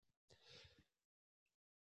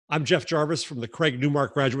I'm Jeff Jarvis from the Craig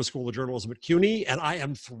Newmark Graduate School of Journalism at CUNY, and I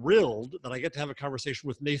am thrilled that I get to have a conversation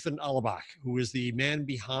with Nathan Alabak, who is the man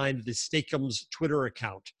behind the Steak-umms Twitter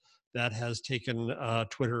account that has taken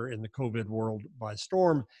Twitter in the COVID world by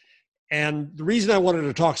storm. And the reason I wanted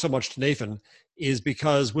to talk so much to Nathan is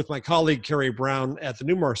because with my colleague Carrie Brown at the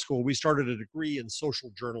Newmark School, we started a degree in social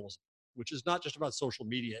journalism, which is not just about social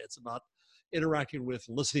media, it's about interacting with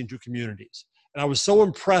and listening to communities. And I was so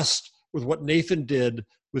impressed with what Nathan did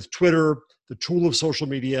with Twitter, the tool of social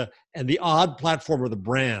media, and the odd platform of the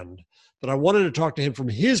brand, that I wanted to talk to him from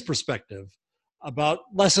his perspective about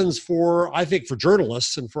lessons for, I think, for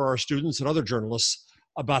journalists and for our students and other journalists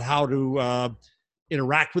about how to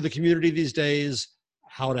interact with the community these days,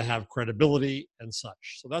 how to have credibility and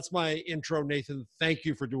such. So that's my intro, Nathan. Thank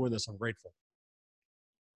you for doing this. I'm grateful.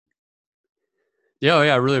 Yeah,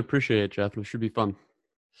 I really appreciate it, Jeff. It should be fun.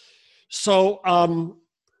 So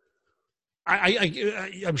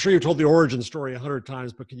I'm sure you've told the origin story 100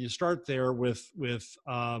 times, but can you start there with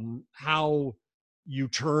how you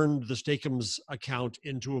turned the Steak-umms account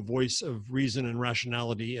into a voice of reason and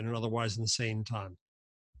rationality in an otherwise insane time?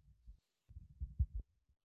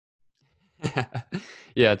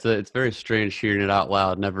 Yeah, it's very strange hearing it out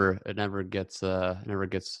loud. It never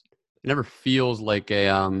feels like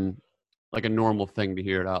a normal thing to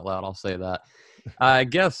hear it out loud. I'll say that. I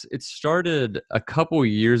guess it started a couple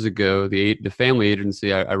years ago. The family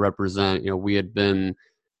agency I represent, we had been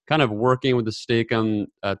kind of working with the Steak-umm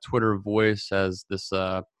Twitter voice as this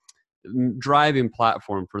driving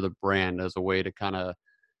platform for the brand, as a way to kind of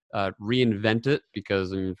reinvent it,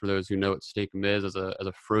 because I mean, for those who know what Steak-umm is, as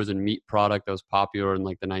a frozen meat product that was popular in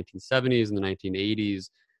like the 1970s and the 1980s,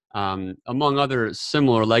 among other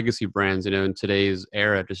similar legacy brands, in today's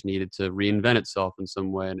era, just needed to reinvent itself in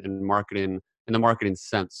some way in marketing, in the marketing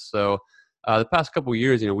sense. So the past couple of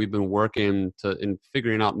years, we've been working in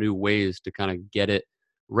figuring out new ways to kind of get it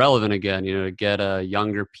relevant again, to get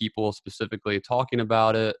younger people specifically talking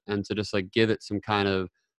about it, and to just like give it some kind of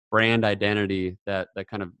brand identity that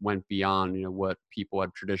kind of went beyond what people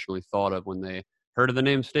had traditionally thought of when they heard of the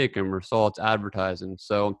name Steak-umm or saw its advertising.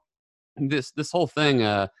 So this whole thing,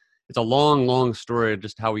 it's a long story of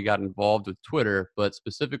just how we got involved with Twitter, but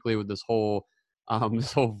specifically with this whole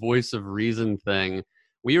this whole voice of reason thing.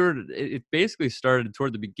 It basically started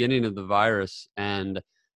toward the beginning of the virus, and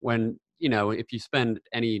when if you spend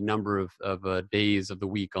any number of days of the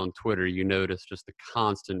week on Twitter, you notice just the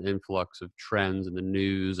constant influx of trends in the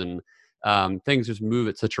news, and things just move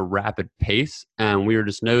at such a rapid pace. And we were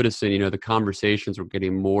just noticing, the conversations were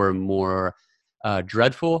getting more and more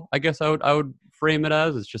dreadful. I guess I would frame it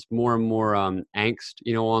as. It's just more and more angst,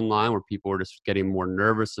 online, where people are just getting more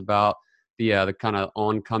nervous about the kind of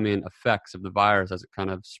oncoming effects of the virus as it kind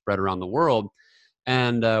of spread around the world.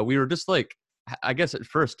 And we were just like, I guess at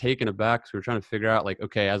first taken aback. So we were trying to figure out, like,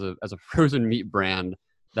 okay, as a frozen meat brand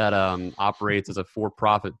that operates as a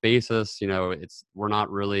for-profit basis, we're not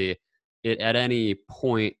really at any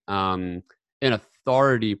point in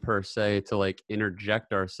authority per se to like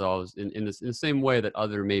interject ourselves in the same way that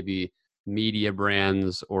other maybe media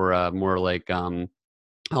brands or more like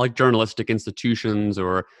journalistic institutions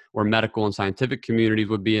or medical and scientific communities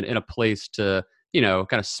would be in a place to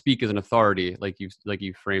kind of speak as an authority, like you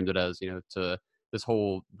framed it as, to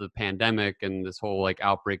the pandemic and this whole like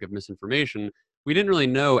outbreak of misinformation. We didn't really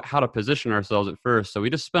know how to position ourselves at first, so we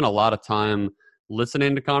just spent a lot of time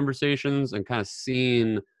listening to conversations and kind of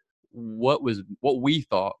seeing what we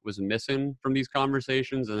thought was missing from these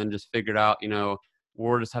conversations, and then just figured out,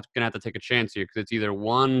 we're just gonna have to take a chance here, because it's either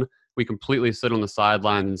one, we completely sit on the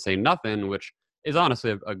sidelines and say nothing, which is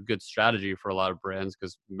honestly a good strategy for a lot of brands,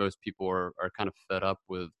 because most people are kind of fed up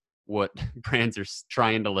with what brands are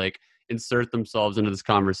trying to like insert themselves into this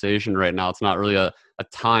conversation right now. It's not really a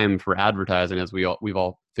time for advertising, as we've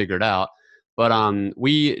all figured out. But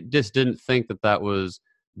we just didn't think that was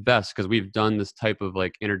best, because we've done this type of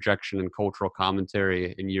like interjection and cultural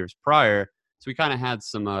commentary in years prior. So we kind of had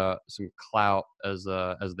some clout, as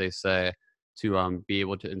they say, to be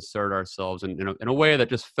able to insert ourselves in a way that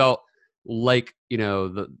just felt like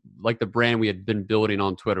the brand we had been building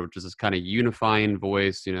on Twitter, which is this kind of unifying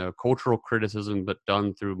voice, cultural criticism, but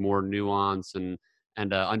done through more nuance and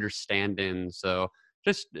understanding. So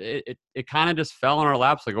just it kind of just fell on our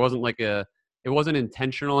laps. Like it wasn't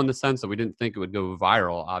intentional in the sense that we didn't think it would go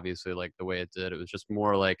viral, obviously, like the way it did. It was just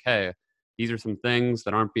more like, hey, these are some things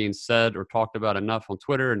that aren't being said or talked about enough on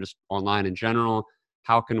Twitter and just online in general.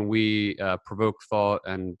 How can we provoke thought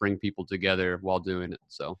and bring people together while doing it?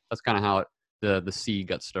 So that's kind of how the seed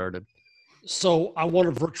got started. So I want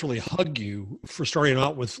to virtually hug you for starting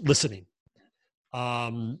out with listening.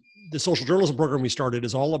 Um, the social journalism program we started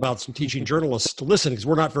is all about some teaching journalists to listen, because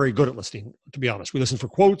we're not very good at listening, to be honest. We listen for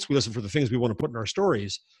quotes, we listen for the things we want to put in our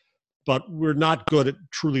stories, but we're not good at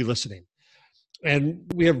truly listening.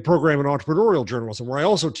 And we have a program in entrepreneurial journalism where I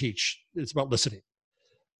also teach. It's about listening.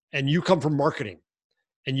 And you come from marketing.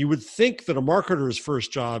 And you would think that a marketer's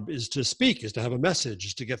first job is to speak, is to have a message,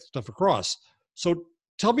 is to get stuff across. So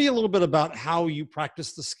tell me a little bit about how you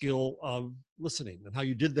practice the skill of listening and how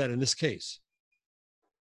you did that in this case.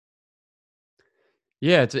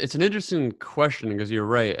 Yeah, it's an interesting question because you're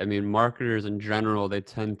right. I mean, marketers in general, they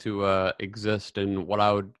tend to exist in what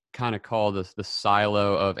I would kind of call the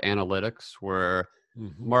silo of analytics, where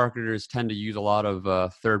Mm-hmm. marketers tend to use a lot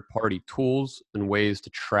of third-party tools and ways to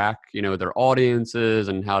track, their audiences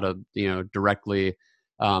and how to, directly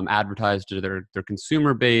advertise to their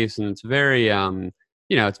consumer base, and it's very,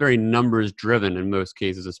 it's very numbers driven in most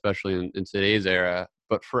cases, especially in today's era.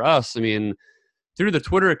 But for us, I mean, through the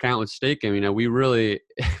Twitter account with Steak-umm, we really,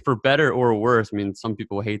 for better or worse, I mean, some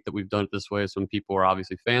people hate that we've done it this way. Some people are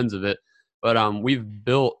obviously fans of it, but we've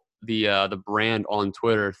built the brand on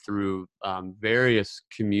Twitter through various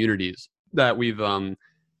communities that we've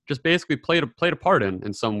just basically played a part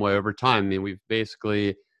in some way over time. I mean, we've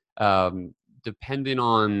basically, depending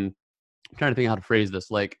on, I'm trying to think how to phrase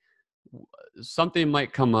this, like something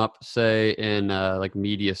might come up, say in like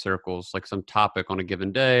media circles, like some topic on a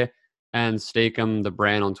given day, and Steak-umm, the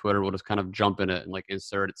brand on Twitter, will just kind of jump in it and like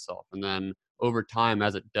insert itself. And then over time,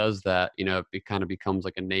 as it does that, it kind of becomes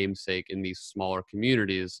like a namesake in these smaller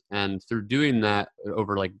communities. And through doing that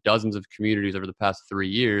over like dozens of communities over the past 3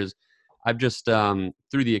 years, I've just through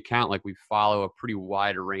the account, like we follow a pretty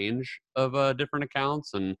wide range of different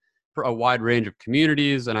accounts and for a wide range of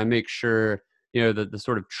communities. And I make sure, the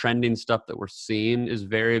sort of trending stuff that we're seeing is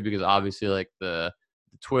varied, because obviously like the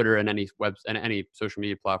Twitter and any web and any social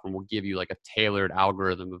media platform will give you like a tailored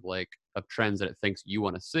algorithm of trends that it thinks you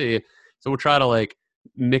want to see. So we'll try to like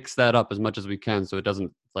mix that up as much as we can so it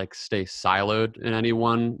doesn't like stay siloed in any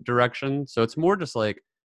one direction. So it's more just like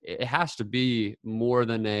it has to be more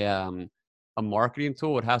than a marketing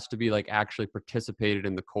tool. It has to be like actually participated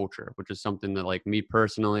in the culture, which is something that like me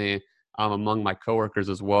personally, among my coworkers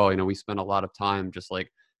as well, we spend a lot of time just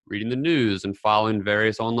like reading the news and following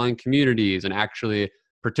various online communities and actually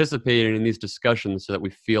participating in these discussions so that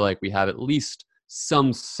we feel like we have at least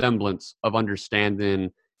some semblance of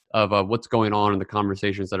understanding of what's going on in the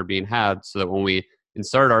conversations that are being had, so that when we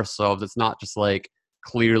insert ourselves, it's not just like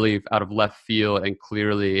clearly out of left field and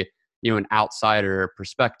clearly an outsider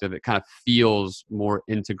perspective. It kind of feels more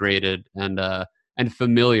integrated and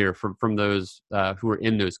familiar from those who are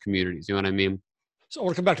in those communities. You know what I mean? So I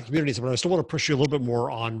want to come back to communities, but I still want to push you a little bit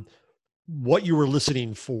more on what you were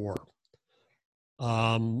listening for.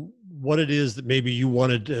 What it is that maybe you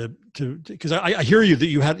wanted to because I hear you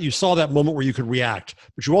that you saw that moment where you could react,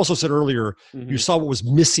 but you also said earlier you saw what was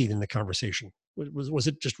missing in the conversation. Was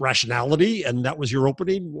it just rationality, and that was your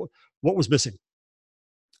opening? What was missing?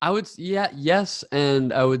 Yes,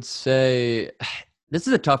 and I would say this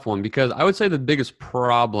is a tough one, because I would say the biggest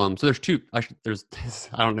problem. So there's two. There's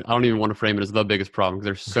I don't even want to frame it as the biggest problem, because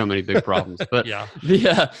there's so many big problems. But Yeah.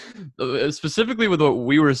 specifically with what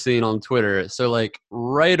we were seeing on Twitter. So like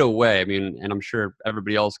right away, I mean, and I'm sure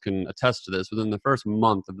everybody else can attest to this. Within the first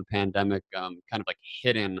month of the pandemic, kind of like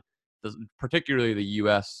hitting, particularly the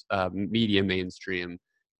U.S. Media mainstream,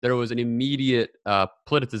 there was an immediate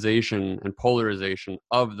politicization and polarization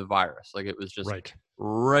of the virus. Like it was just Right.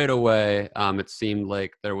 right away. It seemed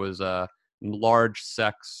like there was a large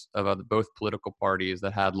sects of both political parties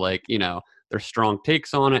that had like their strong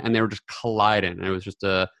takes on it, and they were just colliding. And it was just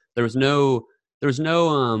there was no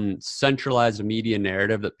centralized media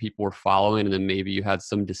narrative that people were following, and then maybe you had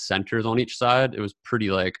some dissenters on each side. It was pretty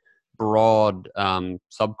like broad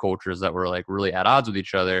subcultures that were like really at odds with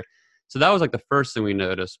each other. So that was like the first thing we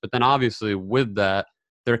noticed. But then obviously with that,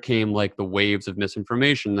 there came like the waves of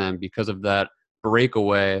misinformation then, because of that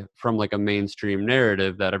breakaway from like a mainstream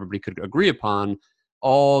narrative that everybody could agree upon.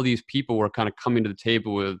 All these people were kind of coming to the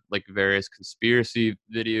table with like various conspiracy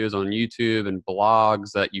videos on YouTube and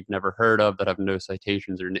blogs that you've never heard of, that have no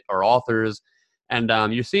citations or authors. And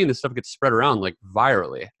you're seeing this stuff get spread around like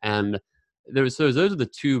virally. And those are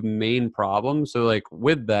the two main problems. So like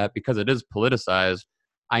with that, because it is politicized,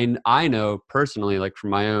 I know personally, like from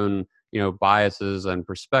my own, biases and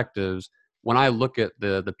perspectives, when I look at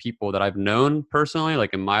the people that I've known personally,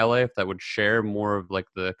 like in my life, that would share more of like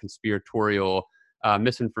the conspiratorial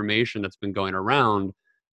misinformation that's been going around,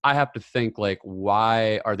 I have to think like,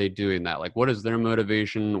 why are they doing that? Like, what is their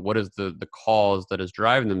motivation? What is the cause that is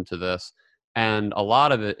driving them to this? And a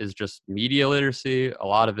lot of it is just media literacy. A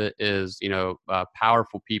lot of it is,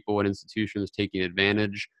 powerful people and institutions taking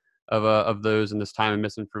advantage of those in this time of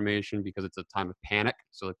misinformation because it's a time of panic.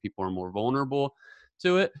 So that people are more vulnerable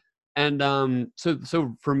to it. And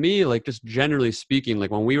so for me, like just generally speaking,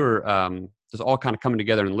 like when we were just all kind of coming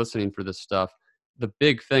together and listening for this stuff, the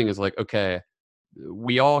big thing is like, okay,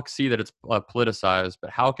 we all see that it's politicized,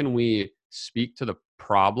 but how can we speak to the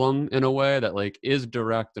problem in a way that like is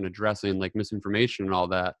direct and addressing like misinformation and all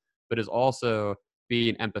that, but is also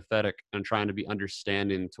being empathetic and trying to be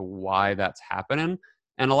understanding to why that's happening.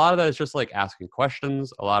 And a lot of that is just like asking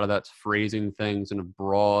questions. A lot of that's phrasing things in a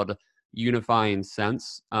broad, unifying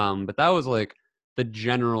sense. But that was like the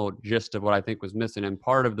general gist of what I think was missing. And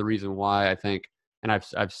part of the reason why I think, and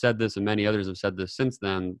I've said this and many others have said this since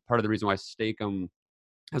then, part of the reason why Steak-umm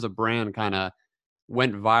as a brand kind of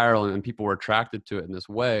went viral and people were attracted to it in this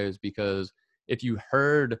way is because if you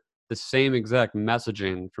heard the same exact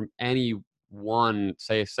messaging from any one,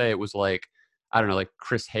 say it was like, I don't know, like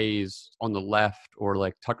Chris Hayes on the left or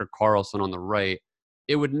like Tucker Carlson on the right,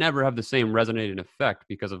 it would never have the same resonating effect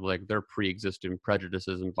because of like their pre-existing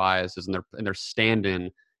prejudices and biases and their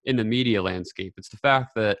stand-in in the media landscape. It's the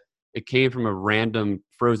fact that it came from a random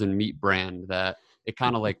frozen meat brand that it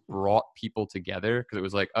kind of like brought people together because it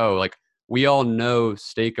was like, oh, like we all know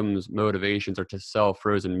Steak-umm's motivations are to sell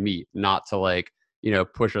frozen meat, not to like,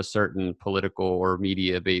 push a certain political or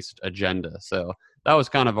media based agenda. So that was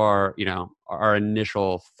kind of our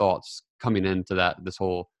initial thoughts coming into this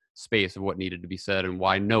whole space of what needed to be said and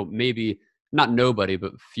why maybe not nobody,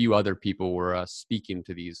 but few other people were speaking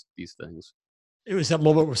to these things. It was that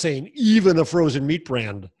moment we're saying even a frozen meat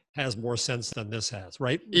brand has more sense than this has,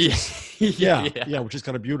 right? Yeah, which is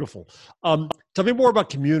kind of beautiful. Tell me more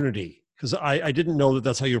about community, because I didn't know that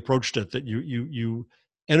that's how you approached it, that you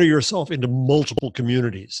enter yourself into multiple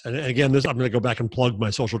communities. And again, I'm going to go back and plug my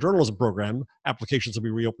social journalism program. Applications will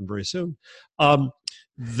be reopened very soon.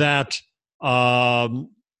 That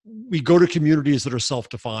we go to communities that are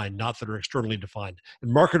self-defined, not that are externally defined.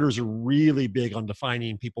 And marketers are really big on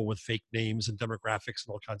defining people with fake names and demographics and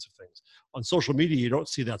all kinds of things. On social media, you don't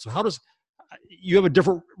see that. So you have a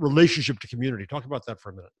different relationship to community? Talk about that for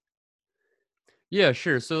a minute. Yeah,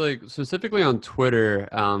 sure. So like specifically on Twitter,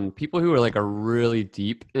 people who are really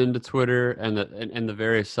deep into Twitter and the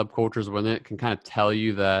various subcultures within it can kind of tell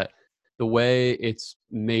you that the way it's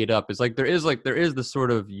made up is there is this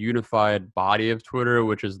sort of unified body of Twitter,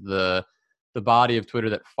 which is the body of Twitter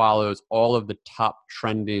that follows all of the top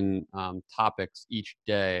trending topics each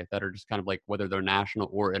day that are just kind of like whether they're national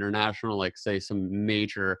or international. Like say some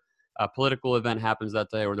major political event happens that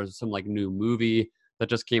day, or there's some like new movie that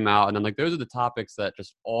just came out, and then like those are the topics that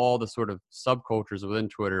just all the sort of subcultures within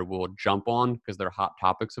Twitter will jump on because they're hot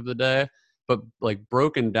topics of the day. But like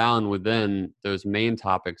broken down within those main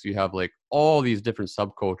topics, you have like all these different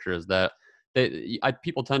subcultures that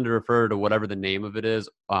people tend to refer to whatever the name of it is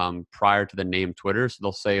prior to the name Twitter. So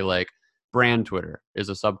they'll say like brand Twitter is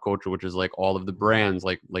a subculture, which is like all of the brands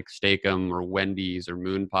like Steak-umm or Wendy's or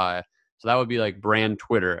Moon Pie. So that would be like brand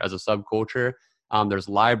Twitter as a subculture. There's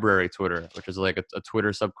library Twitter, which is like a Twitter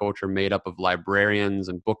subculture made up of librarians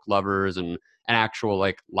and book lovers and actual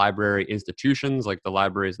like library institutions like the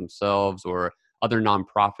libraries themselves or other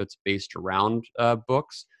nonprofits based around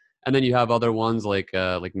books. And then you have other ones like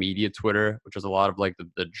media Twitter, which is a lot of like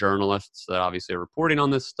the journalists that obviously are reporting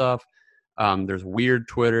on this stuff. There's weird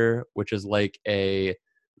Twitter, which is like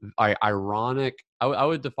ironic. I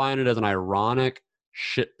would define it as an ironic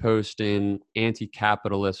shit-posting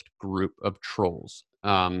anti-capitalist group of trolls.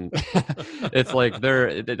 It's like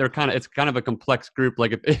they're kind of, it's kind of a complex group.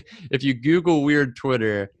 Like if you Google weird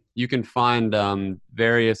Twitter, you can find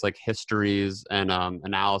various like histories and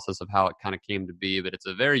analysis of how it kind of came to be, but it's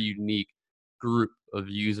a very unique group of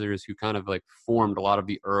users who kind of like formed a lot of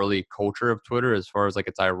the early culture of Twitter as far as like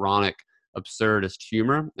its ironic absurdist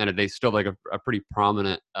humor, and they still have like a pretty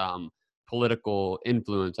prominent political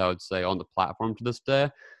influence, I would say, on the platform to this day.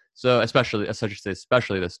 So especially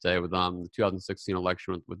this day with the 2016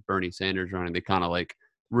 election with Bernie Sanders running, they kind of like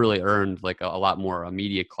really earned like a lot more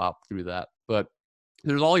media clout through that. But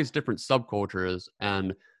there's all these different subcultures,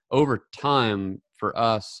 and over time for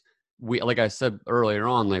us, we, like I said earlier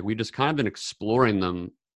on, like we just kind of been exploring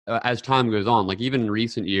them as time goes on. Like even in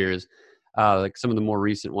recent years, like some of the more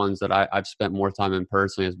recent ones that I've spent more time in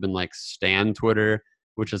personally has been like Stan Twitter,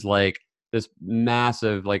 which is like this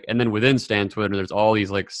massive like, and then within Stan Twitter, there's all these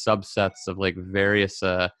like subsets of like various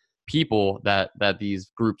people that these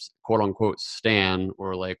groups quote unquote stan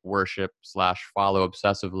or like worship / follow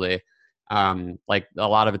obsessively. Like a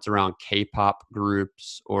lot of it's around K-pop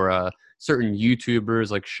groups or certain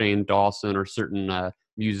YouTubers like Shane Dawson or certain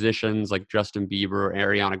musicians like Justin Bieber or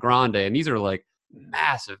Ariana Grande. And these are like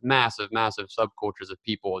massive, massive, massive subcultures of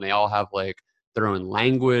people, and they all have like their own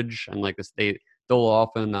language and like this. They'll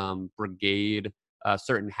often brigade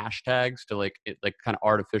certain hashtags to like kind of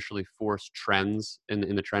artificially force trends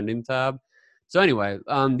in the trending tab. So anyway,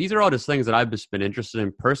 these are all just things that I've just been interested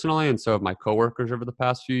in personally, and so have my coworkers over the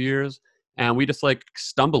past few years. And we just like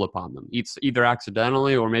stumble upon them, either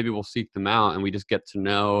accidentally or maybe we'll seek them out, and we just get to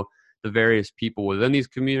know the various people within these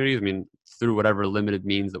communities. I mean, through whatever limited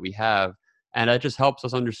means that we have, and it just helps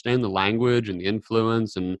us understand the language and the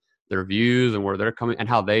influence and their views and where they're coming and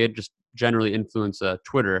how they just generally influence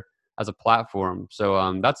Twitter as a platform.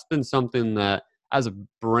 So that's been something that, as a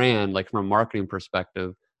brand, like from a marketing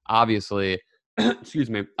perspective, obviously, excuse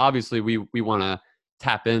me, obviously we want to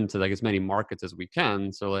tap into like as many markets as we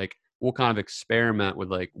can. So like we'll kind of experiment with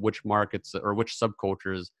like which markets or which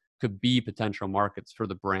subcultures could be potential markets for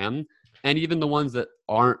the brand, and even the ones that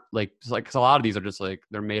aren't like because a lot of these are just like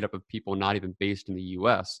they're made up of people not even based in the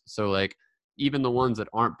US. So like even the ones that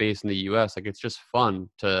aren't based in the US, like it's just fun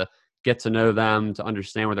to get to know them, to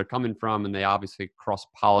understand where they're coming from, and they obviously cross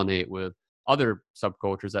pollinate with other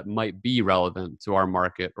subcultures that might be relevant to our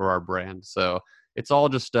market or our brand. So it's all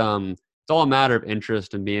just it's all a matter of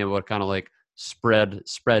interest and being able to kind of like spread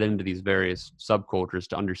into these various subcultures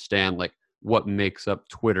to understand like what makes up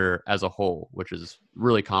Twitter as a whole, which is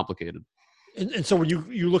really complicated. And so when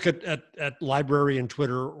you look at librarian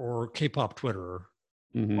Twitter or K-pop Twitter,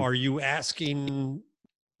 Mm-hmm. are you asking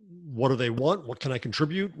what do they want? What can I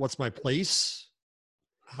contribute? What's my place?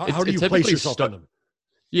 How do It you place typically yourself in them?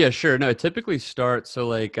 Yeah, sure. No, it typically starts so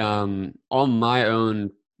like on my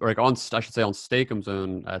own or like on I should say on Steakum's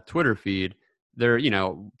own Twitter feed, there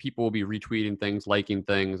people will be retweeting things, liking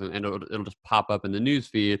things, and it'll just pop up in the news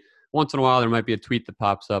feed. Once in a while, there might be a tweet that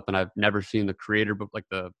pops up, and I've never seen the creator, but like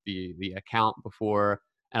the account before,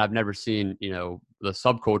 and I've never seen the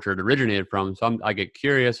subculture it originated from. So I get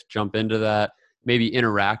curious, jump into that, maybe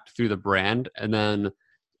interact through the brand, and then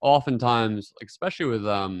oftentimes, like, especially with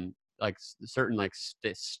like certain like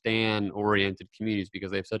stan oriented communities because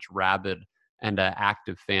they have such rabid and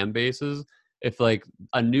active fan bases, if like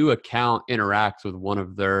a new account interacts with one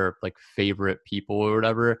of their like favorite people or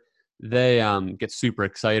whatever, they get super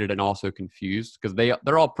excited and also confused because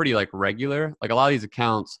they're all pretty like regular. Like a lot of these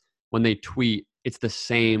accounts, when they tweet, it's the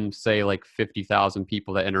same, say like 50,000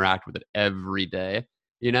 people that interact with it every day.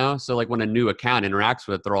 So like when a new account interacts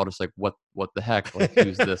with it, they're all just like, what the heck, like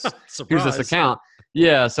who's this who's this Surprise. account?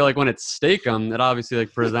 Yeah, so like when it's Steakum, it obviously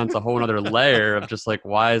like presents a whole other layer of just like,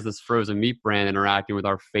 why is this frozen meat brand interacting with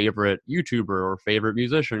our favorite YouTuber or favorite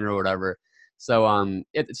musician or whatever? So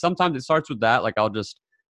it sometimes it starts with that. Like I'll just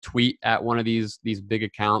tweet at one of these big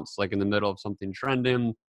accounts like in the middle of something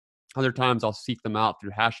trending. Other times I'll seek them out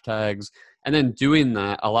through hashtags, and then doing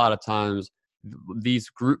that a lot of times these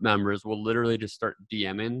group members will literally just start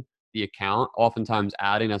DMing the account, oftentimes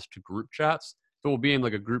adding us to group chats. So we'll be in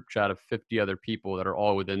like a group chat of 50 other people that are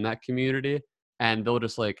all within that community, and they'll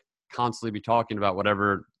just like constantly be talking about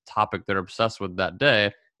whatever topic they're obsessed with that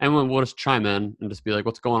day. And we'll just chime in and just be like,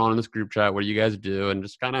 what's going on in this group chat? What do you guys do? And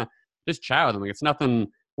just kind of just chat with them. Like it's nothing,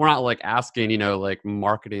 we're not like asking, like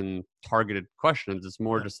marketing targeted questions. It's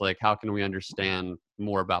more Yeah. just like, how can we understand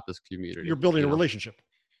more about this You're community? building a relationship.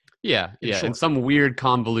 Yeah, In in short. some weird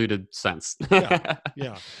convoluted sense.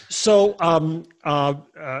 Yeah. So,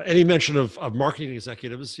 any mention of marketing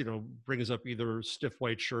executives, brings up either stiff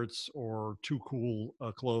white shirts or too cool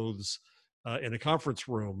clothes in a conference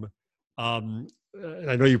room. And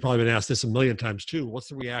I know you've probably been asked this a million times too. What's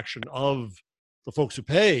the reaction of the folks who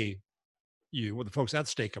pay you, or the folks at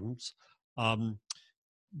Steakums?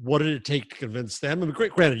 What did it take to convince them? I mean,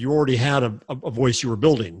 granted, you already had a voice you were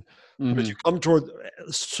building, but as Hmm. you come toward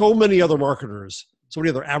so many other marketers, so many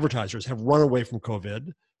other advertisers have run away from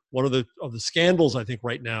COVID. One of the scandals I think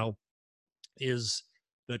right now is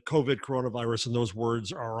that COVID, coronavirus, and those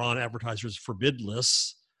words are on advertisers' forbid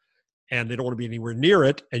lists, and they don't want to be anywhere near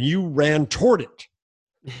it. And you ran toward it.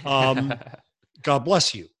 God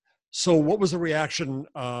bless you. So, what was the reaction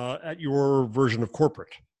at your version of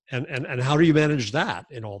corporate, and how do you manage that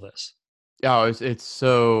in all this? Oh, it's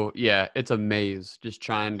so yeah, it's a maze just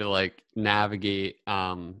trying to like navigate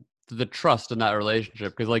the trust in that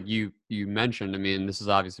relationship because like you mentioned, I mean, this has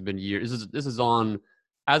obviously been years. This is on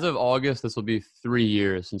as of August, this will be 3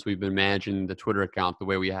 years since we've been managing the Twitter account the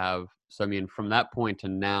way we have. So I mean, from that point to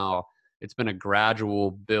now, it's been a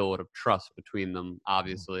gradual build of trust between them,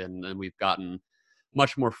 obviously, and then we've gotten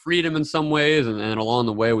much more freedom in some ways, and along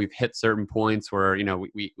the way we've hit certain points where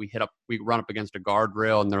we run up against a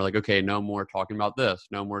guardrail, and they're like, okay, no more talking about this,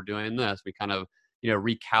 no more doing this. We kind of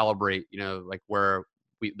recalibrate like where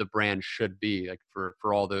the brand should be, like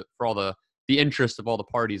for all the interests of all the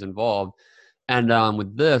parties involved. And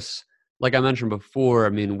with this, like I mentioned before, I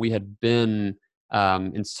mean, we had been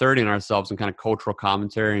inserting ourselves in kind of cultural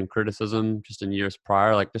commentary and criticism just in years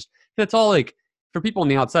prior. Like, just it's all like, for people on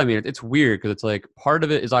the outside, I mean, it's weird because it's like part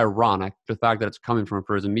of it is ironic, the fact that it's coming from a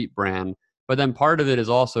frozen meat brand, but then part of it is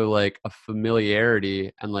also like a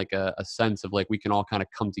familiarity and like a sense of like we can all kind of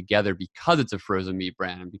come together because it's a frozen meat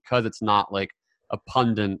brand and because it's not like a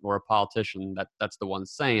pundit or a politician that's the one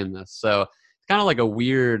saying this. So it's kind of like a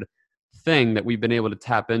weird thing that we've been able to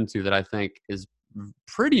tap into that I think is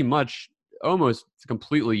pretty much almost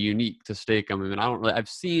completely unique to Steak-umm. I mean, I've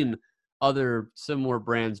seen other similar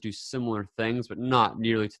brands do similar things, but not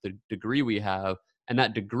nearly to the degree we have. And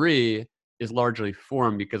that degree is largely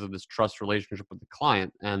formed because of this trust relationship with the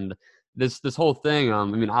client. And this whole thing, I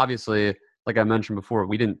mean, obviously, like I mentioned before,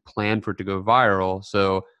 we didn't plan for it to go viral.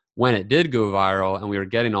 So when it did go viral and we were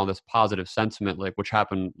getting all this positive sentiment, like which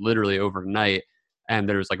happened literally overnight, and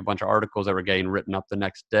there's like a bunch of articles that were getting written up the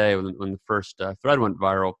next day when the first thread went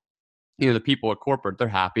viral, the people at corporate, they're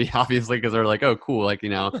happy, obviously, because they're like, oh, cool. Like,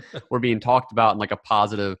 we're being talked about in like a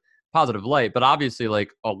positive light. But obviously,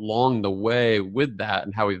 like along the way with that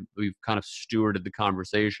and how we've kind of stewarded the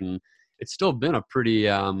conversation, it's still been a pretty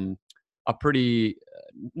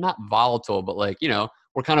not volatile, but like,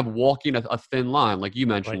 we're kind of walking a thin line. Like you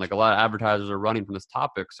mentioned, Right. like a lot of advertisers are running from this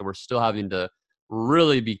topic. So we're still having to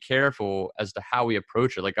really be careful as to how we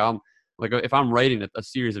approach it. Like if I'm writing a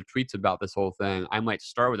series of tweets about this whole thing, I might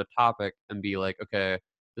start with a topic and be like, okay,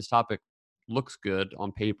 this topic looks good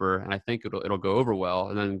on paper and I think it'll go over well,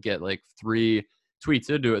 and then get like 3 tweets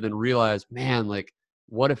into it and then realize, man, like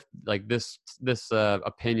what if like this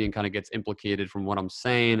opinion kind of gets implicated from what I'm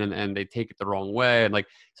saying, and they take it the wrong way. And like,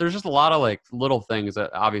 so there's just a lot of like little things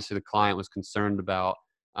that obviously the client was concerned about,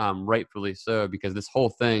 rightfully so, because this whole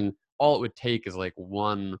thing, all it would take is like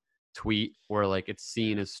one tweet where like it's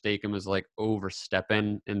seen as Steak-umm as like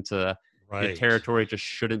overstepping into Right. territory it just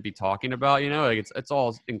shouldn't be talking about. Like it's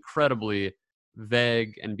all incredibly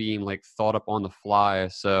vague and being like thought up on the fly.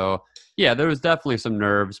 So yeah, there was definitely some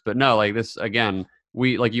nerves, but no, like this again,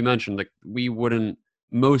 we, like you mentioned, like we wouldn't,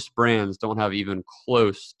 most brands don't have even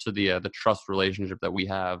close to the trust relationship that we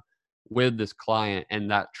have with this client, and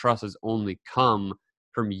that trust has only come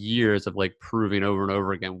from years of like proving over and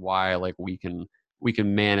over again why like we can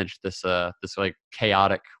manage this like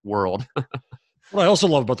chaotic world. What I also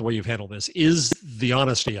love about the way you've handled this is the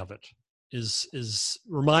honesty of it. Is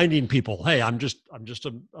reminding people, hey, I'm just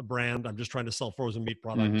a brand. I'm just trying to sell frozen meat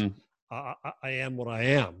product. Hmm. I am what I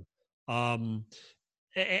am. Um,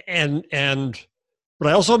 and but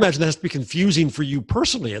I also imagine that has to be confusing for you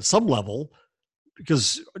personally at some level,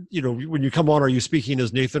 because when you come on, are you speaking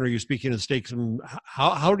as Nathan? Are you speaking as Steaks? And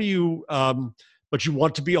how do you? But you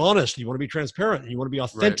want to be honest. You want to be transparent. You want to be Right.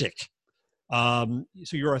 authentic.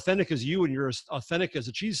 So you're authentic as you, and you're as authentic as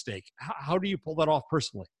a cheesesteak. How do you pull that off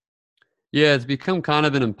personally? Yeah, it's become kind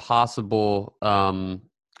of an impossible,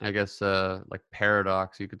 I guess, like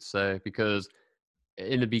paradox, you could say, because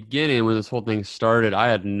in the beginning, when this whole thing started, I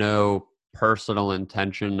had no personal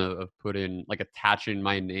intention of putting, like, attaching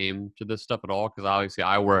my name to this stuff at all, because obviously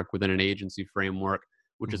I work within an agency framework,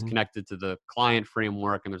 which is Mm-hmm. connected to the client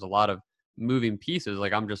framework, and there's a lot of moving pieces.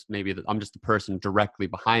 Like, I'm just the person directly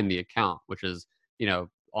behind the account, which is,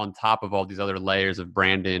 on top of all these other layers of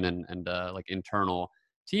branding and like internal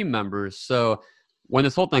team members. So when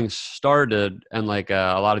this whole thing started and like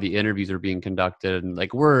a lot of the interviews are being conducted, and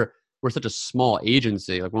like we're such a small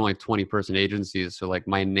agency, like we're only 20-person agencies, so like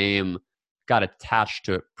my name got attached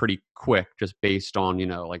to it pretty quick, just based on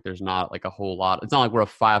like there's not like a whole lot. It's not like we're a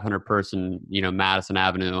 500-person Madison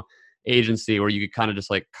Avenue agency where you could kind of just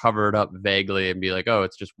like cover it up vaguely and be like, oh,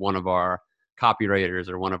 it's just one of our copywriters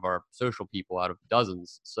or one of our social people out of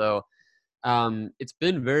dozens. So it's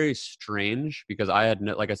been very strange because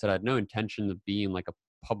like I said, I had no intention of being like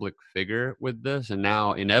a public figure with this. And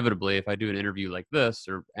now inevitably, if I do an interview like this,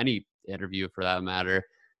 or any interview for that matter,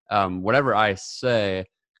 whatever I say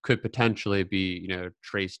could potentially be,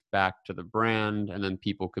 traced back to the brand. And then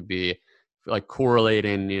people could be like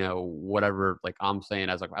correlating, whatever like I'm saying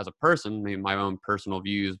as a person, maybe my own personal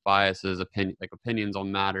views, biases, opinions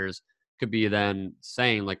on matters, could be then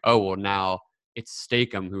saying like, oh, well, now it's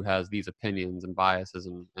Steak-umm who has these opinions and biases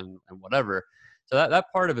and whatever. So that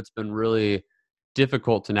part of it's been really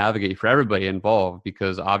difficult to navigate for everybody involved,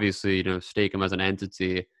 because obviously, Steak-umm as an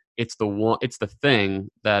entity, it's the thing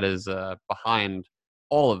that is behind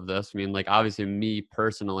all of this. I mean, like obviously me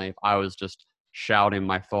personally, if I was just shouting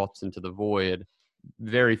my thoughts into the void,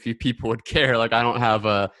 very few people would care. Like I don't have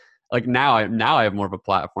a like now I have more of a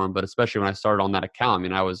platform, but especially when I started on that account, I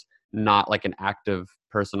mean, I was not like an active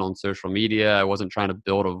person on social media. I wasn't trying to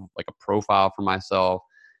build a profile for myself.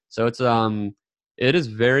 So it is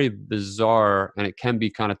very bizarre, and it can be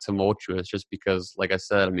kind of tumultuous just because, like I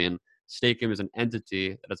said, I mean, Stakem is an entity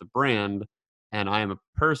that is a brand, and I am a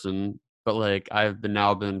person, but like I've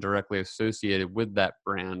been directly associated with that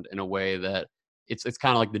brand in a way that it's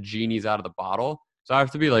kind of like the genie's out of the bottle. So I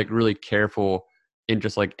have to be like really careful in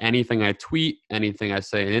just like anything I tweet, anything I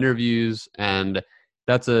say in interviews, and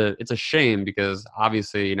it's a shame because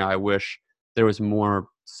obviously, you know, I wish there was more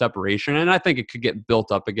separation, and I think it could get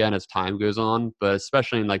built up again as time goes on, but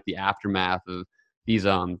especially in like the aftermath of these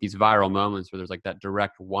viral moments where there's like that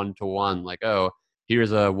direct one-to-one, like, oh,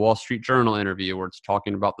 here's a Wall Street Journal interview where it's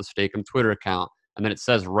talking about the Stakem Twitter account, and then it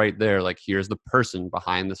says right there, like, here's the person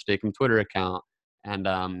behind the Stakem Twitter account.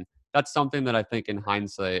 And that's something that I think in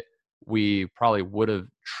hindsight we probably would have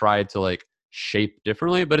tried to like shape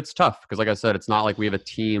differently, but it's tough because, like I said, it's not like we have a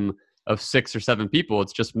team of 6 or 7 people.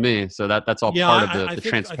 It's just me. So that's all Yeah, part of the I think that if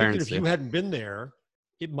transparency. you hadn't been there,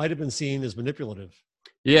 it might have been seen as manipulative.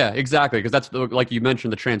 Yeah, exactly. Because that's like you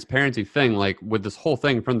mentioned the transparency thing. Like with this whole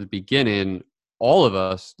thing from the beginning, all of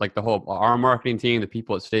us, like our marketing team, the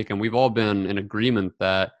people at Stake, and we've all been in agreement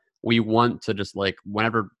that we want to just like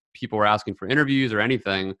whenever people are asking for interviews or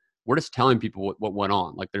anything, we're just telling people what went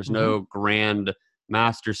on. Like there's Hmm. no grand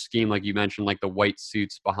master scheme, like you mentioned, like the white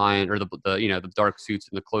suits behind or the you know the dark suits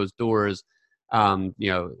and the closed doors. You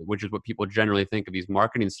know, which is what people generally think of these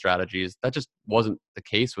marketing strategies. That just wasn't the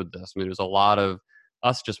case with this. I mean, there's a lot of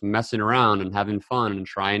us just messing around and having fun and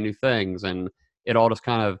trying new things, and it all just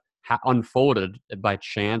kind of unfolded by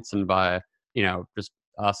chance and by, you know, just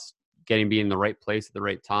us being in the right place at the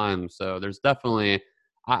right time. So there's definitely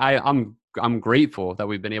I'm grateful that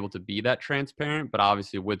we've been able to be that transparent, but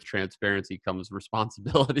obviously with transparency comes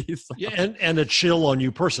responsibilities. Yeah, So. and a chill on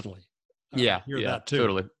you personally. I Yeah, hear yeah, that too.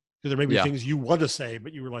 totally. Because there may be Yeah. things you want to say,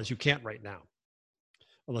 but you realize you can't right now,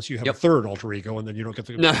 unless you have a Yep. third alter ego, and then you don't get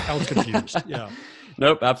the No. accounts confused. Yeah.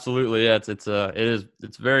 Nope, absolutely. Yeah,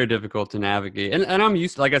 it's very difficult to navigate. And I'm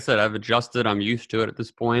used to, like I said, I've adjusted, I'm used to it at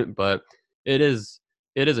this point, but it is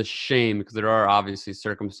it is a shame because there are obviously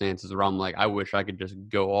circumstances where I'm like, I wish I could just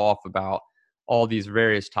go off about all these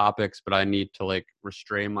various topics, but I need to like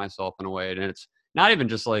restrain myself in a way. And it's not even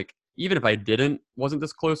just like, even if I wasn't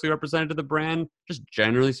this closely represented to the brand, just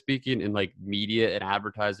generally speaking in like media and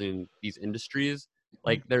advertising these industries,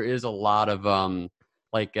 like there is a lot of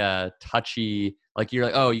touchy, like you're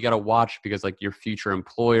like, oh, you got to watch because like your future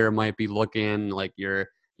employer might be looking, like your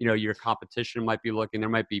competition might be looking, there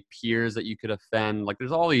might be peers that you could offend, like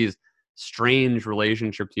there's all these strange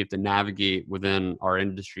relationships you have to navigate within our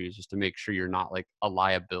industries just to make sure you're not like a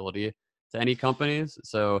liability to any companies.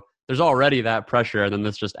 So there's already that pressure, and then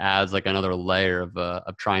this just adds like another layer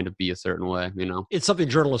of trying to be a certain way, you know. It's something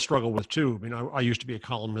journalists struggle with too. I mean, I used to be a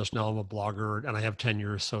columnist. Now I'm a blogger, and I have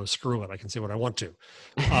tenure, so screw it. I can say what I want to.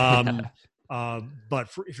 Um, but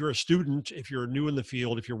if you're a student, if you're new in the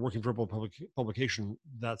field, if you're working for a publication,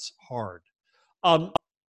 that's hard. Um,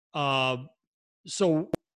 uh, so,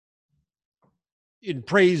 in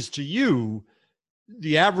praise to you,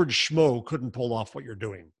 the average schmo couldn't pull off what you're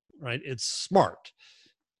doing, right? It's smart.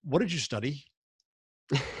 What did you study?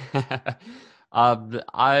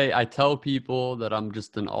 I tell people that I'm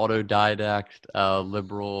just an autodidact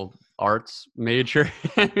liberal arts major.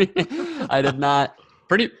 I did not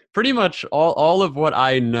pretty much all of what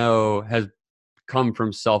I know has come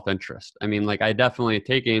from self-interest. I mean, like I definitely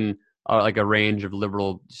taken like a range of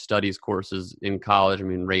liberal studies courses in college. I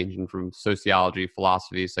mean, ranging from sociology,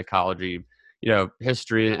 philosophy, psychology, you know,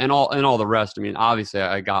 history, and all the rest. I mean, obviously,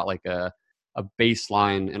 I got like a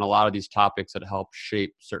baseline in a lot of these topics that help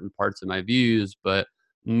shape certain parts of my views, but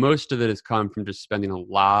most of it has come from just spending a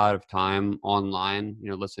lot of time online, you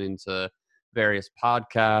know, listening to various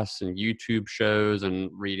podcasts and YouTube shows and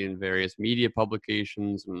reading various media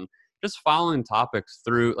publications and just following topics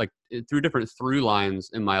through different through lines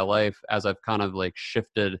in my life as I've kind of like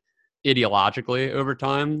shifted ideologically over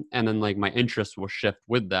time. And then like my interests will shift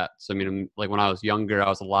with that. So, I mean, like when I was younger, I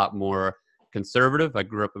was a lot more conservative. I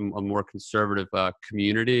grew up in a more conservative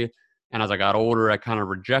community. And as I got older, I kind of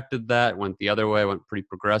rejected that, went the other way, went pretty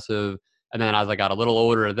progressive. And then as I got a little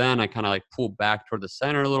older, then I kind of like pulled back toward the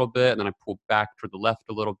center a little bit. And then I pulled back toward the left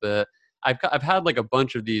a little bit. I've had like a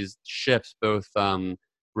bunch of these shifts, both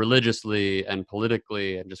religiously and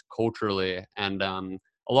politically and just culturally. And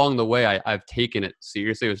along the way, I've taken it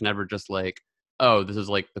seriously. It was never just like, oh, this is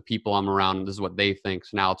like the people I'm around, this is what they think,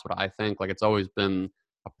 so now it's what I think. Like, it's always been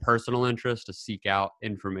a personal interest to seek out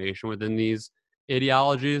information within these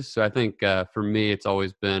ideologies. So I think for me, it's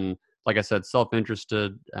always been, like I said,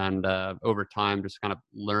 self-interested, and over time, just kind of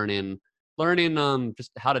learning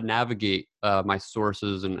just how to navigate my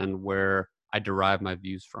sources, and where I derive my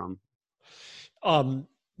views from. Um,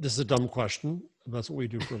 this is a dumb question. That's what we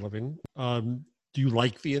do for a living. Do you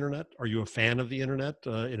like the internet? Are you a fan of the internet?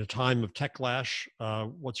 In a time of techlash,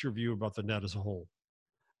 what's your view about the net as a whole?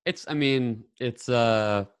 I mean,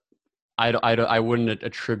 I wouldn't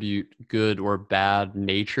attribute good or bad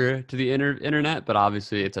nature to the internet, but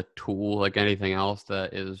obviously it's a tool like anything else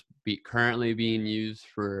that is currently being used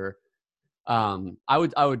for. I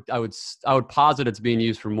would posit it's being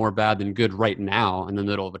used for more bad than good right now, in the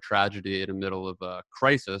middle of a tragedy, in the middle of a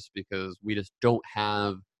crisis, because we don't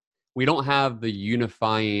have the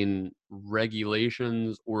unifying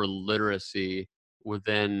regulations or literacy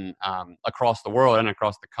within across the world and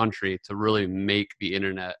across the country to really make the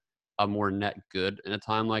internet a more net good in a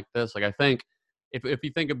time like this. Like, I think if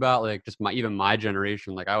you think about, like, just even my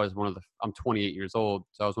generation, like, I'm 28 years old,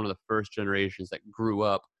 so I was one of the first generations that grew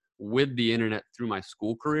up with the internet through my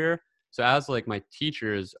school career. So as like my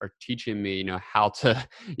teachers are teaching me, how to,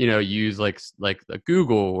 use like the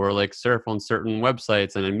Google, or like surf on certain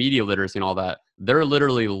websites, and media literacy and all that, they're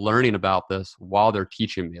literally learning about this while they're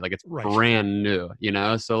teaching me. Like, it's Right. brand new.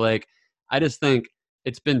 So like, I just think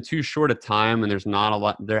it's been too short a time, and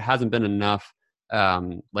there hasn't been enough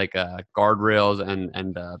guardrails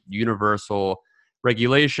and universal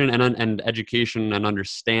regulation and education and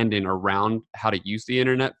understanding around how to use the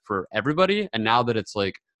internet for everybody. And now that it's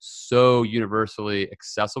like so universally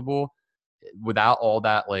accessible, without all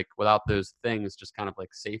that, like without those things just kind of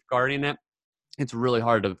like safeguarding it, it's really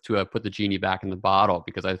hard to put the genie back in the bottle.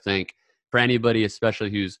 Because I think for anybody,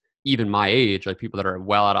 especially who's even my age, like people that are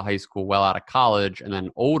well out of high school, well out of college, and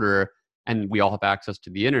then older, and we all have access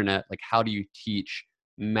to the internet, like, how do you teach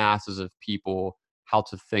masses of people how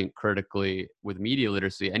to think critically with media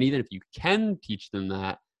literacy? And even if you can teach them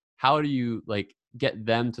that, how do you like get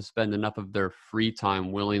them to spend enough of their free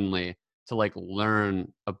time willingly to like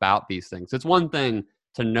learn about these things? It's one thing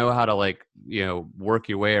to know how to like, work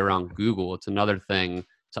your way around Google. It's another thing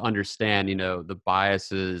to understand, the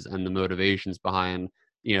biases and the motivations behind,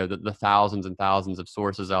 the thousands and thousands of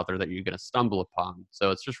sources out there that you're going to stumble upon.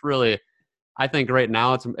 So it's just really, I think right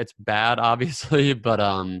now it's bad, obviously, but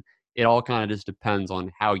it all kind of just depends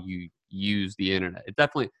on how you use the internet. It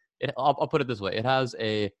definitely, I'll put it this way: it has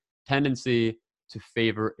a tendency to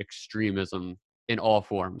favor extremism in all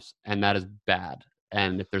forms, and that is bad.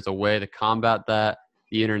 And if there's a way to combat that,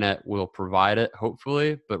 the internet will provide it,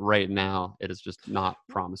 hopefully. But right now, it is just not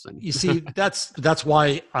promising. You see, that's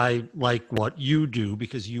why I like what you do,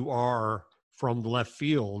 because you are, from the left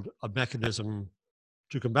field, a mechanism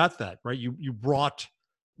to combat that, right? You brought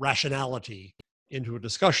rationality into a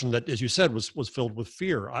discussion that, as you said, was filled with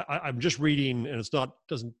fear. I'm just reading, and it's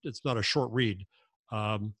not a short read.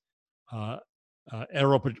 Uh,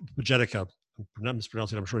 Aeropagitica, I'm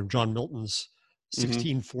mispronouncing, I'm sure, John Milton's Mm-hmm.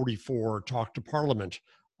 1644 talk to Parliament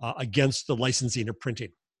against the licensing of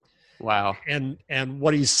printing. Wow. And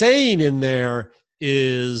what he's saying in there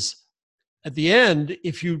is, at the end,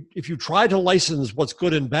 if you try to license what's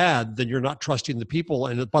good and bad, then you're not trusting the people.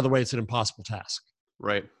 And by the way, it's an impossible task.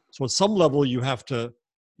 Right. So at some level, you have to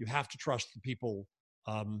trust the people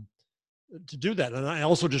to do that. And I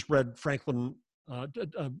also just read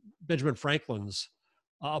Benjamin Franklin's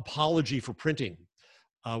apology for printing,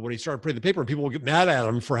 when he started printing the paper, and people would get mad at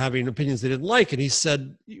him for having opinions they didn't like. And he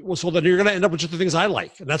said, well, so then you're going to end up with just the things I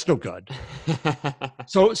like, and that's no good.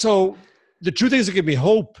 So the two things that give me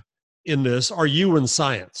hope in this are you and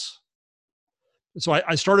science. So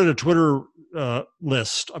I started a Twitter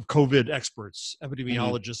list of COVID experts,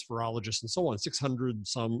 epidemiologists, virologists, and so on, 600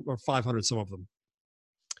 some, or 500 some of them.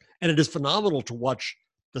 And it is phenomenal to watch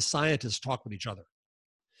the scientists talk with each other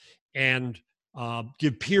and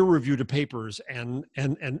give peer review to papers, and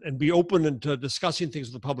be open into discussing things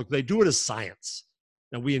with the public. They do it as science.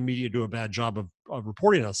 Now, we in media do a bad job of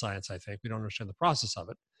reporting on science, I think. We don't understand the process of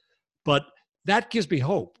it. But that gives me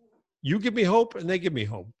hope. You give me hope, and they give me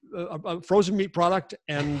hope. A frozen meat product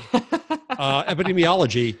and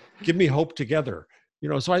epidemiology give me hope together.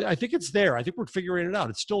 So I think it's there. I think we're figuring it out.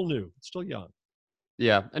 It's still new. It's still young.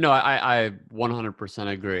 Yeah, no, I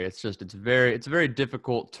 100% agree. It's very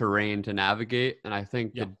difficult terrain to navigate. And I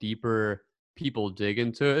think the deeper people dig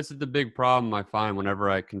into it, this is the big problem I find whenever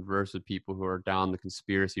I converse with people who are down the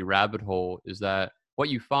conspiracy rabbit hole, is that what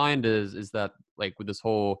you find is that, like, with this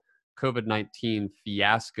whole COVID-19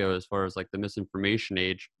 fiasco, as far as like the misinformation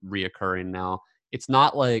age reoccurring now, it's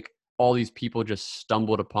not like all these people just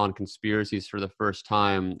stumbled upon conspiracies for the first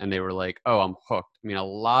time and they were like, oh, I'm hooked. I mean, a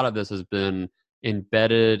lot of this has been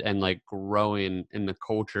embedded and like growing in the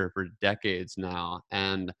culture for decades now.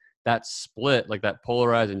 And that split, like that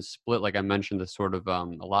polarizing split, like I mentioned, this sort of a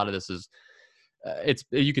lot of this is it's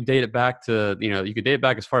you could date it back to, you could date it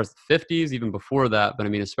back as far as the 50s, even before that. But I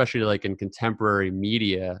mean, especially like in contemporary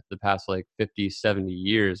media, the past like 50, 70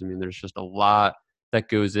 years, I mean, there's just a lot that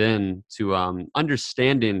goes into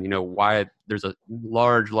understanding, why there's a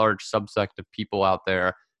large subsect of people out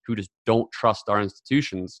there who just don't trust our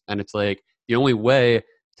institutions. And it's like the only way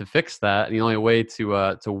to fix that, and the only way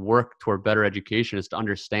to work toward better education, is to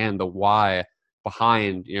understand the why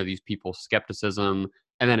behind these people's skepticism,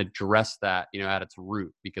 and then address that at its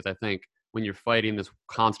root. Because I think when you're fighting this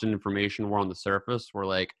constant information war on the surface, where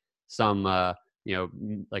like some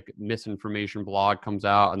like misinformation blog comes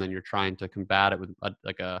out, and then you're trying to combat it with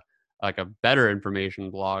a better information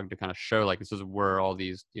blog to kind of show like this is where all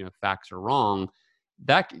these facts are wrong.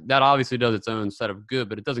 That obviously does its own set of good,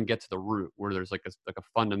 but it doesn't get to the root where there's like a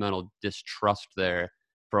fundamental distrust there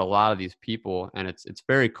for a lot of these people, and it's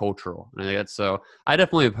very cultural. And I think that's, so I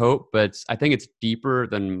definitely have hope, but I think it's deeper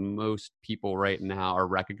than most people right now are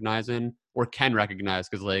recognizing or can recognize,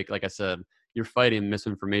 because like I said, you're fighting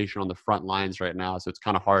misinformation on the front lines right now, so it's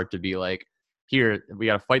kind of hard to be like, here we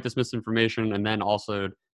got to fight this misinformation and then also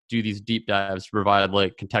do these deep dives to provide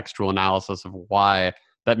like contextual analysis of why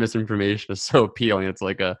that misinformation is so appealing. It's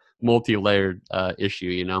like a multi-layered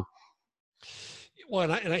issue.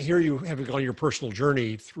 Well, and I hear you having gone your personal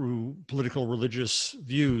journey through political religious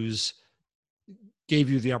views gave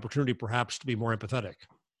you the opportunity perhaps to be more empathetic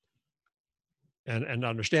and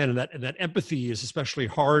understand. And that empathy is especially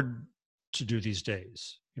hard to do these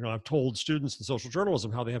days. I've told students in social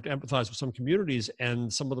journalism how they have to empathize with some communities,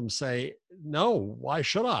 and some of them say, no, why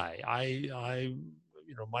should I,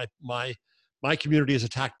 my community is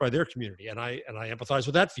attacked by their community, and I empathize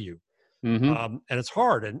with that view. Mm-hmm. And it's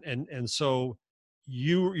hard. And so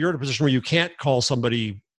you're in a position where you can't call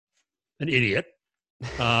somebody an idiot,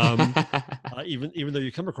 even though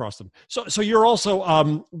you come across them. So you're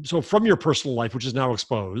also, so from your personal life, which is now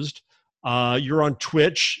exposed, you're on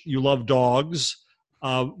Twitch, you love dogs.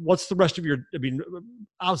 What's the rest of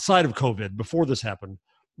outside of COVID, before this happened,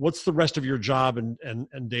 what's the rest of your job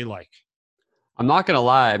and day like? I'm not gonna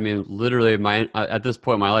lie. I mean, literally, at this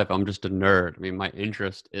point in my life, I'm just a nerd. I mean, my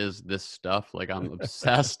interest is this stuff. Like, I'm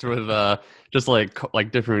obsessed with just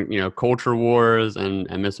like different culture wars and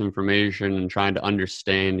misinformation, and trying to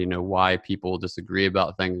understand why people disagree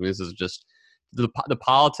about things. I mean, this is just the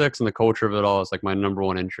politics and the culture of it all is like my number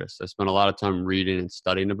one interest. I spend a lot of time reading and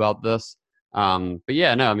studying about this. But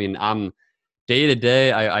yeah, no, I mean, I'm day to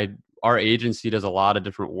day. Our agency does a lot of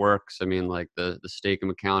different works. I mean, like the Steak-umm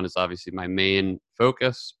account is obviously my main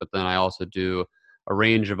focus, but then I also do a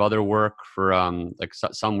range of other work for like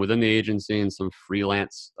some within the agency and some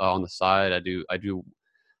freelance on the side.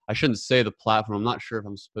 I shouldn't say the platform. I'm not sure if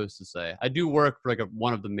I'm supposed to say. I do work for like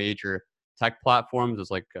one of the major tech platforms as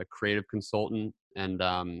like a creative consultant, and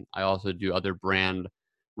I also do other brand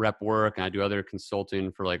rep work, and I do other consulting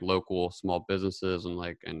for like local small businesses and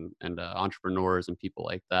like and entrepreneurs and people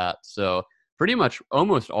like that. So pretty much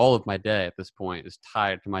almost all of my day at this point is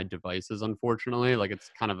tied to my devices, unfortunately. Like, it's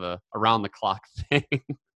kind of a around the clock thing.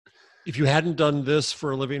 If you hadn't done this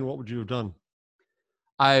for a living, what would you have done?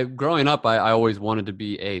 Growing up, I always wanted to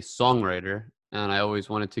be a songwriter, and I always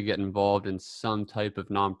wanted to get involved in some type of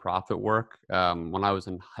nonprofit work. When I was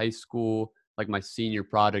in high school, like my senior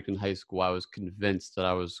project in high school, I was convinced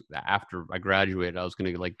that after I graduated, I was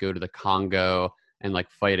going to like go to the Congo and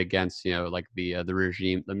like fight against, like the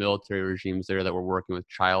regime, the military regimes there that were working with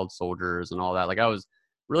child soldiers and all that. Like, I was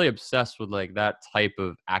really obsessed with like that type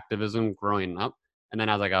of activism growing up. And then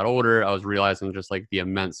as I got older, I was realizing just like the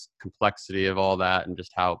immense complexity of all that, and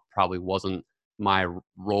just how it probably wasn't my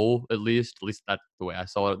role, at least that's the way I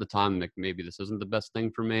saw it at the time. Like, maybe this isn't the best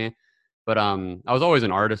thing for me. But I was always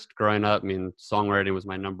an artist growing up. I mean, songwriting was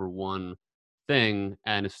my number one thing.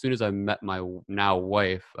 And as soon as I met my now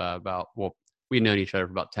wife, we'd known each other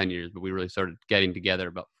for about 10 years, but we really started getting together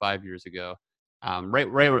about 5 years ago. Right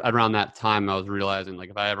around that time, I was realizing,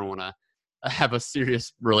 like, if I ever want to have a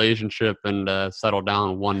serious relationship and settle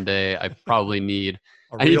down one day, I probably need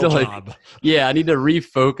a real job. Yeah, I need to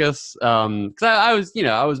refocus. Because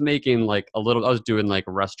I was making like I was doing like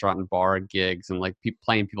restaurant and bar gigs and like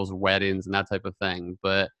playing people's weddings and that type of thing.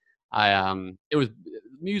 But it was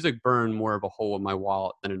music burned more of a hole in my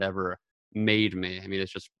wallet than it ever made me. I mean,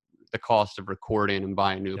 it's just the cost of recording and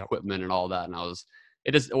buying new equipment and all that. And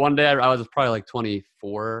one day I was probably like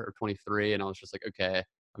 24 or 23, and I was just like, okay,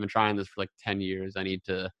 I've been trying this for like 10 years. I need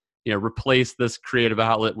to, replace this creative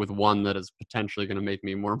outlet with one that is potentially going to make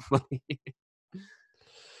me more money.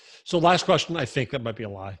 So last question, I think that might be a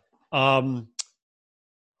lie. What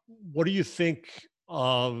do you think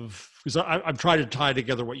of, because I'm trying to tie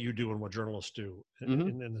together what you do and what journalists do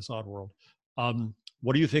in this odd world.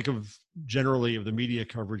 What do you think of generally of the media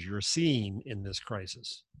coverage you're seeing in this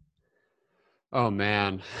crisis? Oh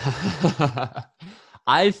man.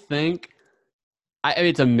 I think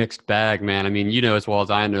it's a mixed bag, man. I mean, as well as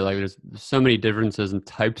I know, like there's so many differences in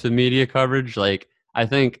types of media coverage. Like I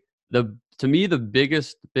think to me the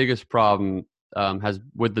biggest problem has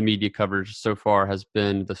with the media coverage so far has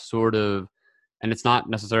been the sort of, and it's not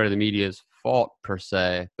necessarily the media's fault per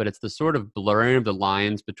se, but it's the sort of blurring of the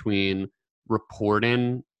lines between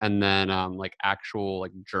reporting and then like actual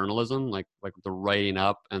like journalism, like the writing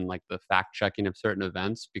up and like the fact checking of certain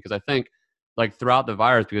events. Because I think like throughout the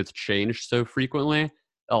virus, because it's changed so frequently,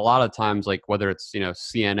 a lot of times like whether it's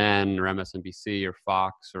CNN or MSNBC or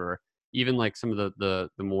Fox or even like some of the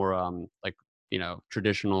more like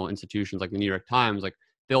traditional institutions like the New York Times, like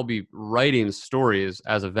they'll be writing stories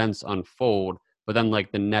as events unfold, but then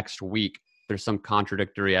like the next week there's some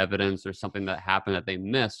contradictory evidence or something that happened that they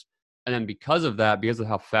missed. And then because of that, because of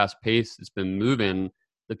how fast paced it's been moving,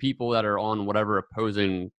 the people that are on whatever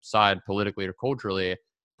opposing side politically or culturally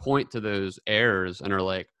point to those errors and are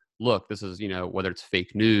like, look, this is, whether it's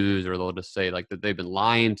fake news, or they'll just say like that they've been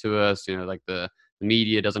lying to us, like the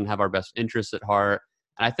media doesn't have our best interests at heart.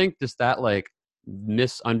 And I think just that like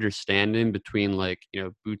misunderstanding between like,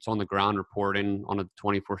 boots on the ground reporting on a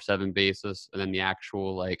 24/7 basis and then the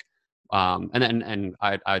actual like, and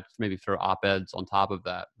I'd maybe throw op-eds on top of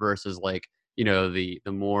that versus like, the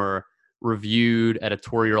more reviewed,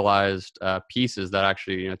 editorialized pieces that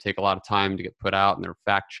actually, take a lot of time to get put out and they're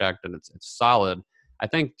fact checked and it's solid. I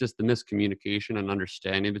think just the miscommunication and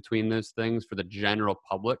understanding between those things for the general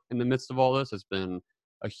public in the midst of all this has been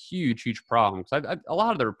a huge problem. So a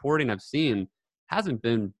lot of the reporting I've seen hasn't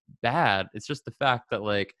been bad. It's just the fact that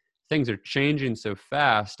like things are changing so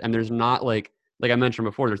fast and there's not like I mentioned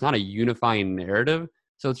before, there's not a unifying narrative.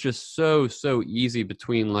 So it's just so easy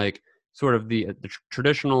between like sort of the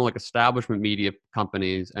traditional like establishment media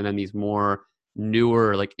companies and then these more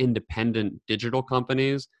newer like independent digital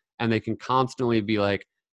companies, and they can constantly be like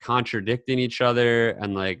contradicting each other,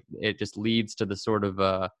 and like it just leads to the sort of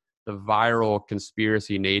the viral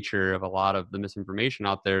conspiracy nature of a lot of the misinformation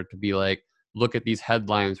out there to be like, look at these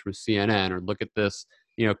headlines from CNN or look at this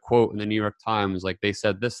quote in the New York Times, like they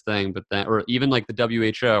said this thing, but then, or even like the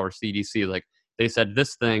WHO or CDC, like they said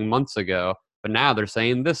this thing months ago, but now they're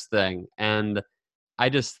saying this thing. And I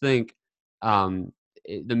just think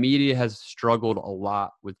the media has struggled a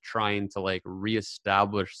lot with trying to like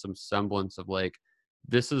reestablish some semblance of like,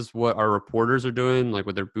 this is what our reporters are doing, like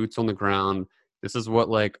with their boots on the ground. This is what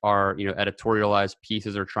like our, editorialized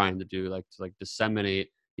pieces are trying to do, like to like disseminate,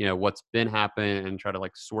 what's been happening and try to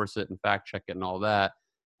like source it and fact check it and all that.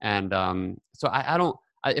 And so I don't,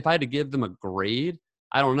 if I had to give them a grade,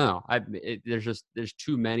 I don't know. There's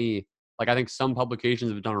too many. Like I think some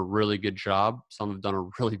publications have done a really good job. Some have done a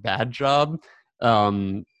really bad job.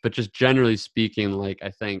 But just generally speaking, like I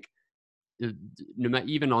think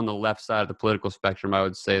even on the left side of the political spectrum, I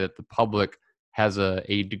would say that the public has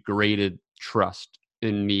a degraded trust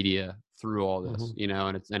in media through all this,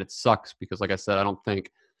 and it sucks because like I said, I don't think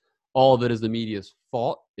all of it is the media's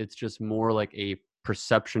fault. It's just more like a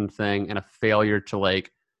perception thing and a failure to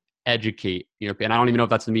like educate, and I don't even know if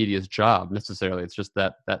that's the media's job necessarily. It's just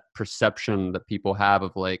that perception that people have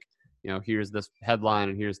of like, here's this headline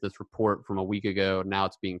and here's this report from a week ago. Now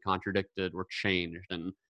it's being contradicted or changed.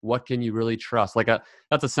 And what can you really trust? Like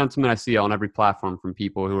that's a sentiment I see on every platform from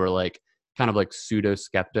people who are like kind of like pseudo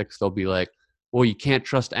skeptics. They'll be like, well, you can't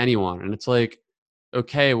trust anyone. And it's like,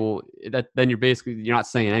 okay, well, then you're not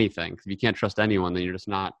saying anything. If you can't trust anyone, then you're just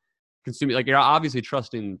not consuming. Like you're obviously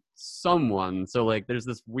trusting someone. So like there's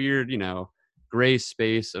this weird, gray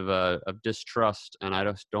space of distrust, and I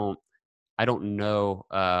don't know.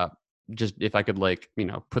 Just if I could like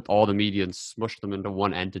put all the media and smush them into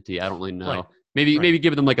one entity, I don't really know. Right. Maybe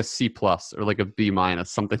give them like a C+ or like a B-,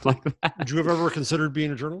 something like that. Would you have ever considered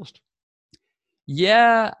being a journalist?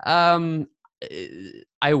 Yeah,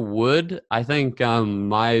 I would. I think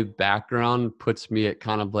my background puts me at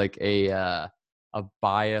kind of like a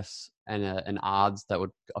bias and an odds that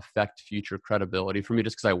would affect future credibility for me,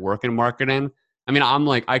 just because I work in marketing. I mean,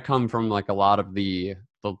 I come from like a lot of the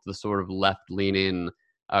sort of left-leaning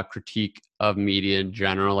critique of media in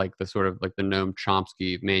general, like the sort of like the Noam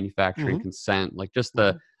Chomsky manufacturing consent, like just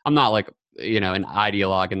I'm not like an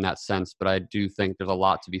ideologue in that sense, but I do think there's a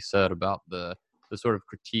lot to be said about the the sort of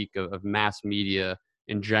critique of mass media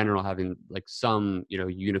in general having like some,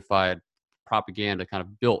 unified propaganda kind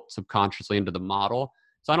of built subconsciously into the model.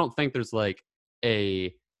 So I don't think there's like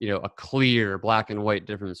a clear black and white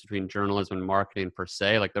difference between journalism and marketing per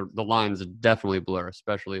se. Like the lines definitely blur,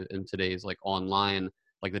 especially in today's like online,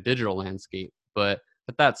 like the digital landscape. But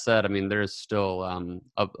that said, I mean, there is still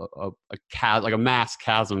a mass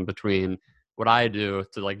chasm between what I do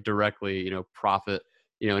to like directly, profit,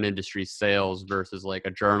 an industry sales versus like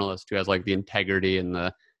a journalist who has like the integrity and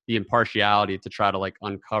the impartiality to try to like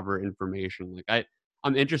uncover information. Like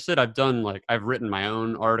I'm interested. I've written my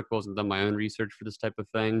own articles and done my own research for this type of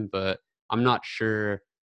thing, but I'm not sure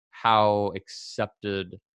how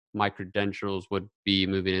accepted my credentials would be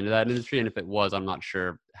moving into that industry. And if it was, I'm not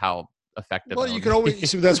sure how effective. Well, you can always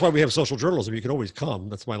see. That's why we have social journalism. You can always come.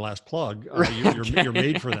 That's my last plug. You're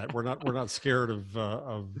made for that. We're not scared of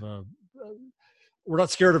we're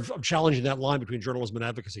not scared of challenging that line between journalism and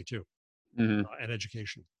advocacy too, and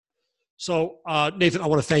education. So, Nathan, I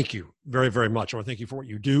want to thank you very, very much. I want to thank you for what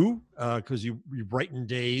you do, because you brighten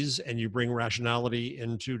days and you bring rationality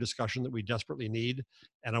into discussion that we desperately need.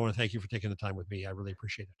 And I want to thank you for taking the time with me. I really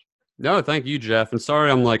appreciate it. No, thank you, Jeff. And sorry,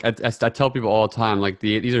 I'm like, I tell people all the time, like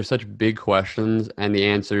these are such big questions, and the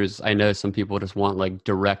answers, I know some people just want like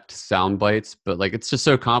direct sound bites, but like it's just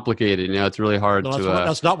so complicated. It's really hard to.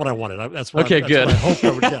 That's not what I wanted. That's what okay, good. What I hoped I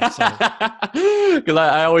would get. Because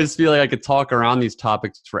I always feel like I could talk around these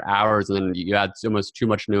topics for hours, and then you add almost too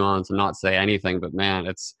much nuance and not say anything. But man,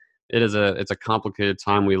 it's a complicated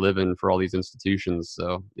time we live in for all these institutions.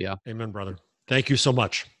 So yeah. Amen, brother. Thank you so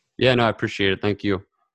much. Yeah, no, I appreciate it. Thank you.